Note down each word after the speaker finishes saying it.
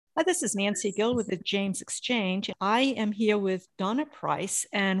This is Nancy Gill with the James Exchange. I am here with Donna Price,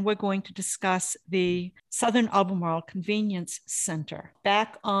 and we're going to discuss the Southern Albemarle Convenience Center.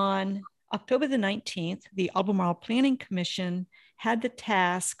 Back on October the 19th, the Albemarle Planning Commission had the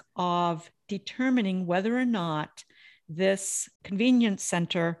task of determining whether or not this convenience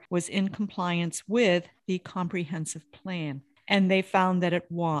center was in compliance with the comprehensive plan, and they found that it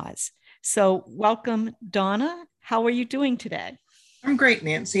was. So welcome, Donna. How are you doing today? I'm great,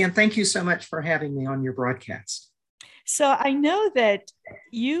 Nancy, and thank you so much for having me on your broadcast. So I know that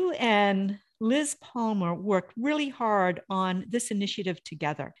you and Liz Palmer worked really hard on this initiative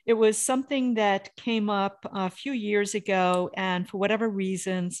together. It was something that came up a few years ago, and for whatever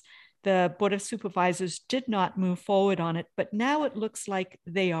reasons, the Board of Supervisors did not move forward on it, but now it looks like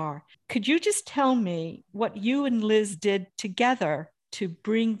they are. Could you just tell me what you and Liz did together to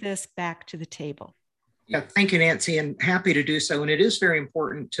bring this back to the table? Yeah, thank you, Nancy, and happy to do so. And it is very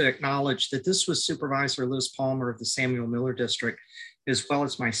important to acknowledge that this was Supervisor Liz Palmer of the Samuel Miller District, as well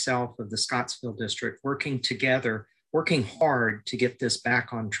as myself of the Scottsville District, working together, working hard to get this back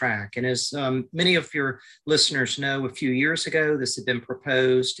on track. And as many of your listeners know, a few years ago, this had been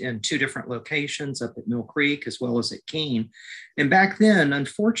proposed in two different locations, up at Mill Creek as well as at Keene. And back then,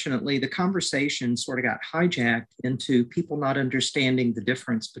 unfortunately, the conversation sort of got hijacked into people not understanding the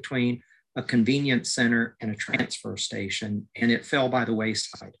difference between a convenience center and a transfer station, and it fell by the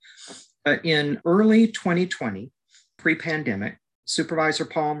wayside. But in early 2020, pre-pandemic, Supervisor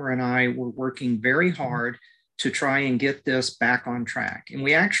Palmer and I were working very hard to try and get this back on track. And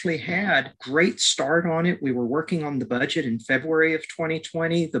we actually had a great start on it. We were working on the budget in February of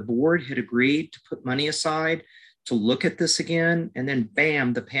 2020. The board had agreed to put money aside to look at this again, and then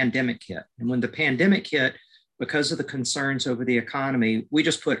bam, the pandemic hit. And when the pandemic hit, because of the concerns over the economy, we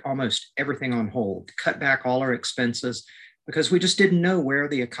just put almost everything on hold, cut back all our expenses, because we just didn't know where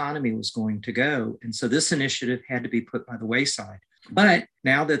the economy was going to go. And so this initiative had to be put by the wayside. But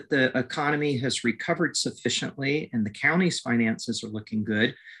now that the economy has recovered sufficiently and the county's finances are looking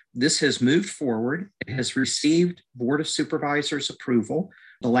good, this has moved forward. It has received Board of Supervisors approval.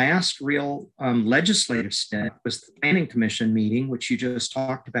 The last real legislative step was the Planning Commission meeting, which you just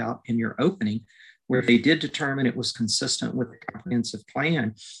talked about in your opening, where they did determine it was consistent with the comprehensive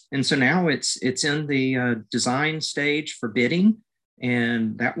plan. And so now it's in the design stage for bidding,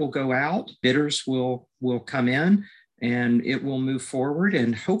 and that will go out. Bidders will come in, and it will move forward.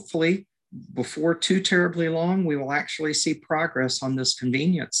 And hopefully, before too terribly long, we will actually see progress on this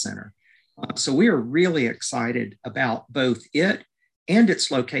convenience center. So we are really excited about both it and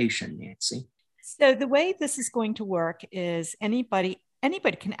its location, Nancy. So the way this is going to work is anybody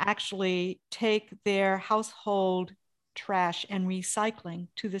can actually take their household trash and recycling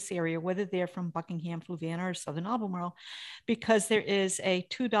to this area, whether they're from Buckingham, Fluvanna, or Southern Albemarle, because there is a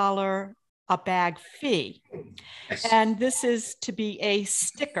 $2 a bag fee. Yes. And this is to be a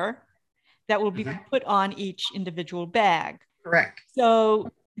sticker that will be put on each individual bag. Correct.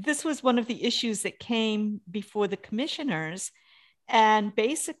 So this was one of the issues that came before the commissioners. And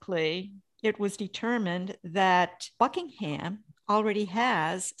basically, it was determined that Buckingham already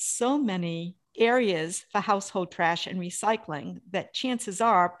has so many areas for household trash and recycling that chances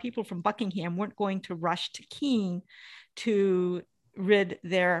are people from Buckingham weren't going to rush to Keene to rid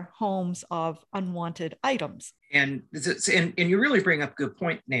their homes of unwanted items. And you really bring up a good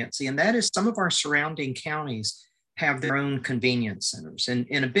point, Nancy, and that is some of our surrounding counties have their own convenience centers. And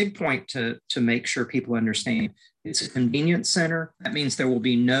a big point to make sure people understand, it's a convenience center. That means there will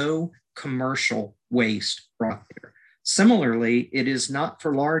be no commercial waste brought there. Similarly, it is not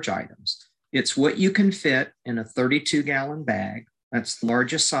for large items. It's what you can fit in a 32-gallon bag. That's the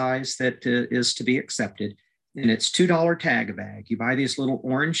largest size that is to be accepted. And it's $2 tag a bag. You buy these little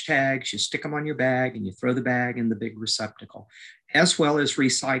orange tags, you stick them on your bag, and you throw the bag in the big receptacle, as well as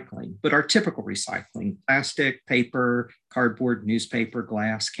recycling. But our typical recycling, plastic, paper, cardboard, newspaper,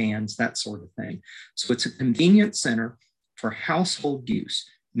 glass, cans, that sort of thing. So it's a convenience center for household use.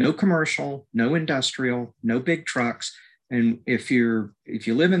 No commercial, no industrial, no big trucks. And if you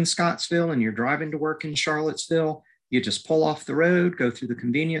live in Scottsville and you're driving to work in Charlottesville, you just pull off the road, go through the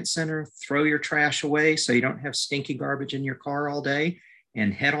convenience center, throw your trash away so you don't have stinky garbage in your car all day,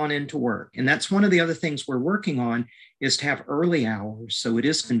 and head on into work. And that's one of the other things we're working on, is to have early hours so it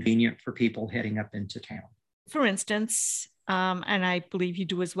is convenient for people heading up into town. For instance, and I believe you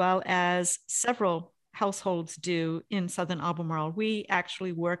do as well, as several households do in Southern Albemarle, we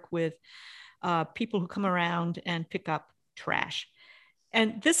actually work with people who come around and pick up trash.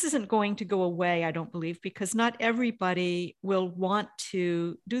 And this isn't going to go away, I don't believe, because not everybody will want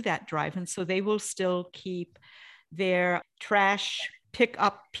to do that drive. And so they will still keep their trash pick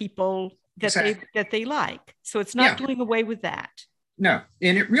up people that they like. So it's not doing away with that. No,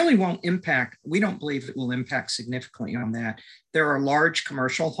 and it really won't impact. We don't believe it will impact significantly on that. There are large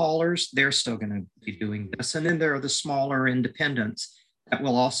commercial haulers. They're still going to be doing this. And then there are the smaller independents that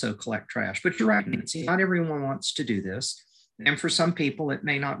will also collect trash. But you're right, Nancy, not everyone wants to do this. And for some people, it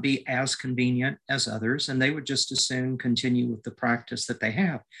may not be as convenient as others, and they would just as soon continue with the practice that they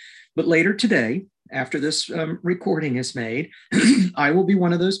have. But later today, after this recording is made, I will be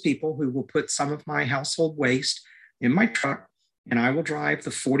one of those people who will put some of my household waste in my truck, and I will drive the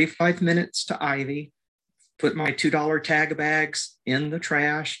 45 minutes to Ivy, put my $2 tag bags in the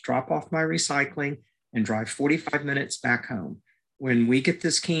trash, drop off my recycling, and drive 45 minutes back home. When we get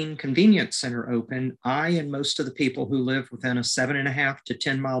this Keene Convenience Center open, I and most of the people who live within a 7.5 to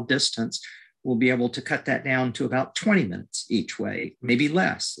 10 mile distance will be able to cut that down to about 20 minutes each way, maybe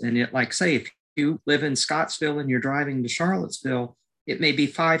less. And it, like say, if you live in Scottsville and you're driving to Charlottesville, it may be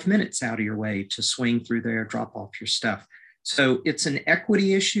 5 minutes out of your way to swing through there, drop off your stuff. So it's an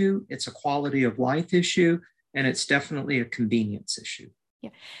equity issue, it's a quality of life issue, and it's definitely a convenience issue. Yeah.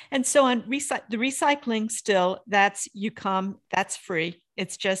 And so on the recycling still, that's free.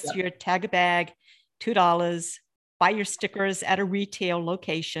 It's just your tag a bag, $2, buy your stickers at a retail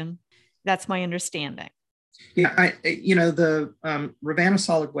location. That's my understanding. Yeah, the Fluvanna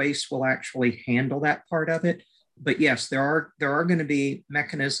Solid Waste will actually handle that part of it. But yes, there are going to be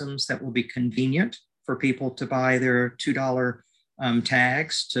mechanisms that will be convenient for people to buy their $2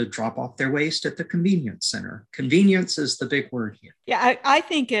 tags to drop off their waste at the convenience center. Convenience is the big word here. Yeah, I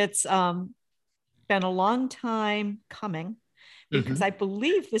think it's been a long time coming because I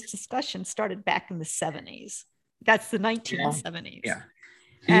believe this discussion started back in the 70s. That's the 1970s.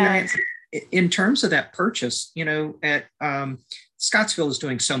 Yeah. In terms of that purchase, at Scottsville is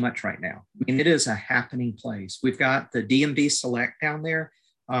doing so much right now. I mean, it is a happening place. We've got the DMV Select down there.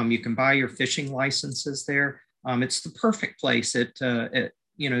 You can buy your fishing licenses there. It's the perfect place at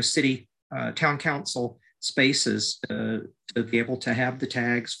city town council spaces to be able to have the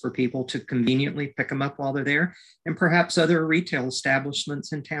tags for people to conveniently pick them up while they're there, and perhaps other retail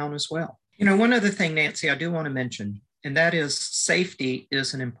establishments in town as well. One other thing, Nancy, I do want to mention, and that is safety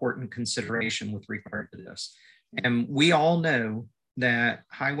is an important consideration with regard to this. And we all know that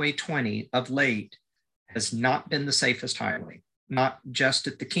Highway 20 of late has not been the safest highway, not just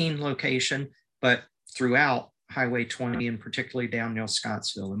at the Keene location, but throughout Highway 20 and particularly down near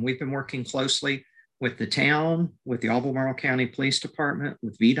Scottsville. And we've been working closely with the town, with the Albemarle County Police Department,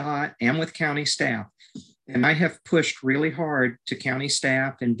 with VDOT, and with county staff. And I have pushed really hard to county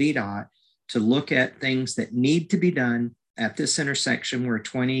staff and VDOT to look at things that need to be done at this intersection where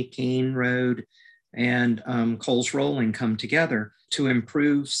 20 Keene Road and Coles Rolling come together to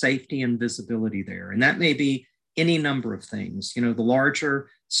improve safety and visibility there. And that may be any number of things, the larger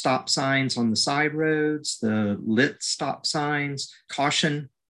stop signs on the side roads, the lit stop signs, caution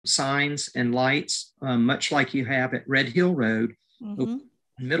signs and lights, much like you have at Red Hill Road,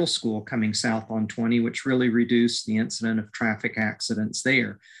 middle school coming south on 20, which really reduced the incident of traffic accidents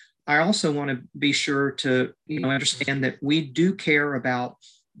there. I also want to be sure to understand that we do care about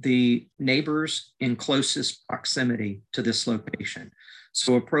the neighbors in closest proximity to this location.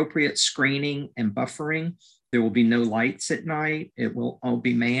 So appropriate screening and buffering. There will be no lights at night. It will all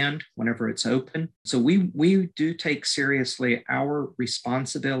be manned whenever it's open. So we do take seriously our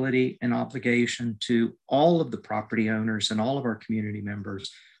responsibility and obligation to all of the property owners and all of our community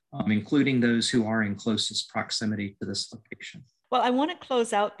members, including those who are in closest proximity to this location. Well, I want to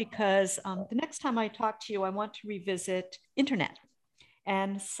close out because the next time I talk to you, I want to revisit internet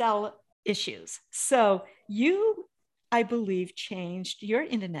and cell issues. So you, I believe, changed your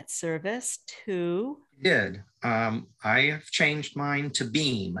internet service to? Did. I have changed mine to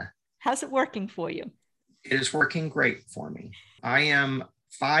Beam. How's it working for you? It is working great for me. I am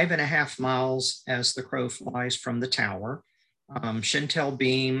 5.5 miles as the crow flies from the tower. Shintel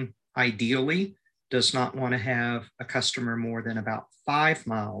Beam ideally does not want to have a customer more than about 5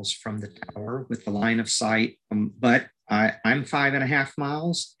 miles from the tower with the line of sight. But I'm 5.5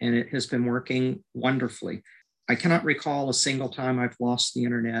 miles and it has been working wonderfully. I cannot recall a single time I've lost the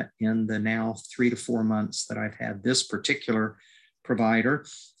internet in the now 3 to 4 months that I've had this particular provider.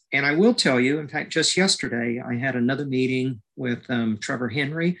 And I will tell you, in fact, just yesterday, I had another meeting with Trevor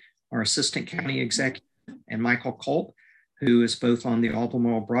Henry, our Assistant County Executive, and Michael Culp, who is both on the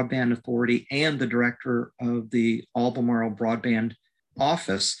Albemarle Broadband Authority and the Director of the Albemarle Broadband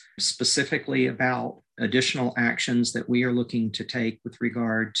Office, specifically about additional actions that we are looking to take with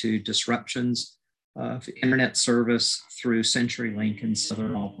regard to disruptions of internet service through CenturyLink in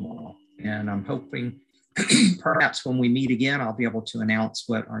Southern Albemarle. And I'm hoping perhaps when we meet again, I'll be able to announce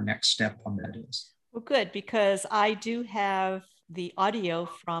what our next step on that is. Well, good, because I do have the audio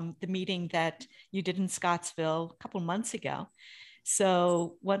from the meeting that you did in Scottsville a couple months ago.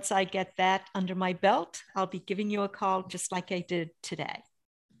 So once I get that under my belt, I'll be giving you a call just like I did today.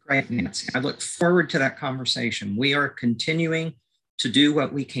 Great, Nancy. I look forward to that conversation. We are continuing to do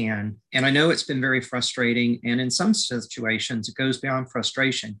what we can. And I know it's been very frustrating. And in some situations, it goes beyond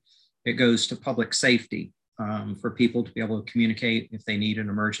frustration. It goes to public safety for people to be able to communicate if they need an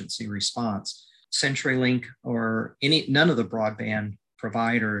emergency response. CenturyLink or none of the broadband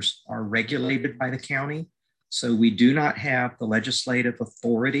providers are regulated by the county. So we do not have the legislative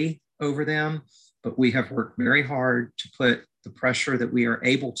authority over them, but we have worked very hard to put the pressure that we are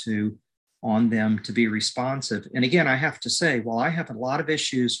able to on them to be responsive. And again, I have to say, while I have a lot of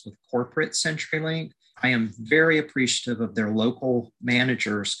issues with corporate CenturyLink, I am very appreciative of their local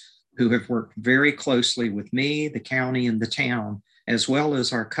managers who have worked very closely with me, the county, and the town, as well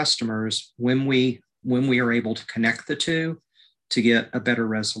as our customers when we are able to connect the two to get a better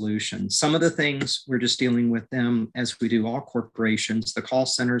resolution. Some of the things we're just dealing with them as we do all corporations. The call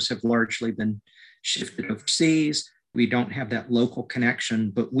centers have largely been shifted overseas. We don't have that local connection,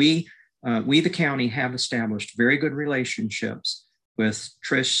 but we, the county, have established very good relationships with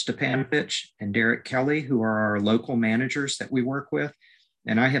Trish Stepanovich and Derek Kelly, who are our local managers that we work with.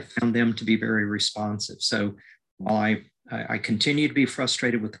 And I have found them to be very responsive. So while I continue to be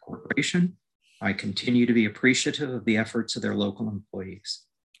frustrated with the corporation, I continue to be appreciative of the efforts of their local employees.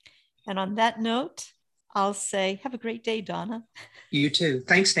 And on that note, I'll say, have a great day, Donna. You too.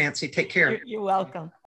 Thanks, Nancy. Take care. You're welcome.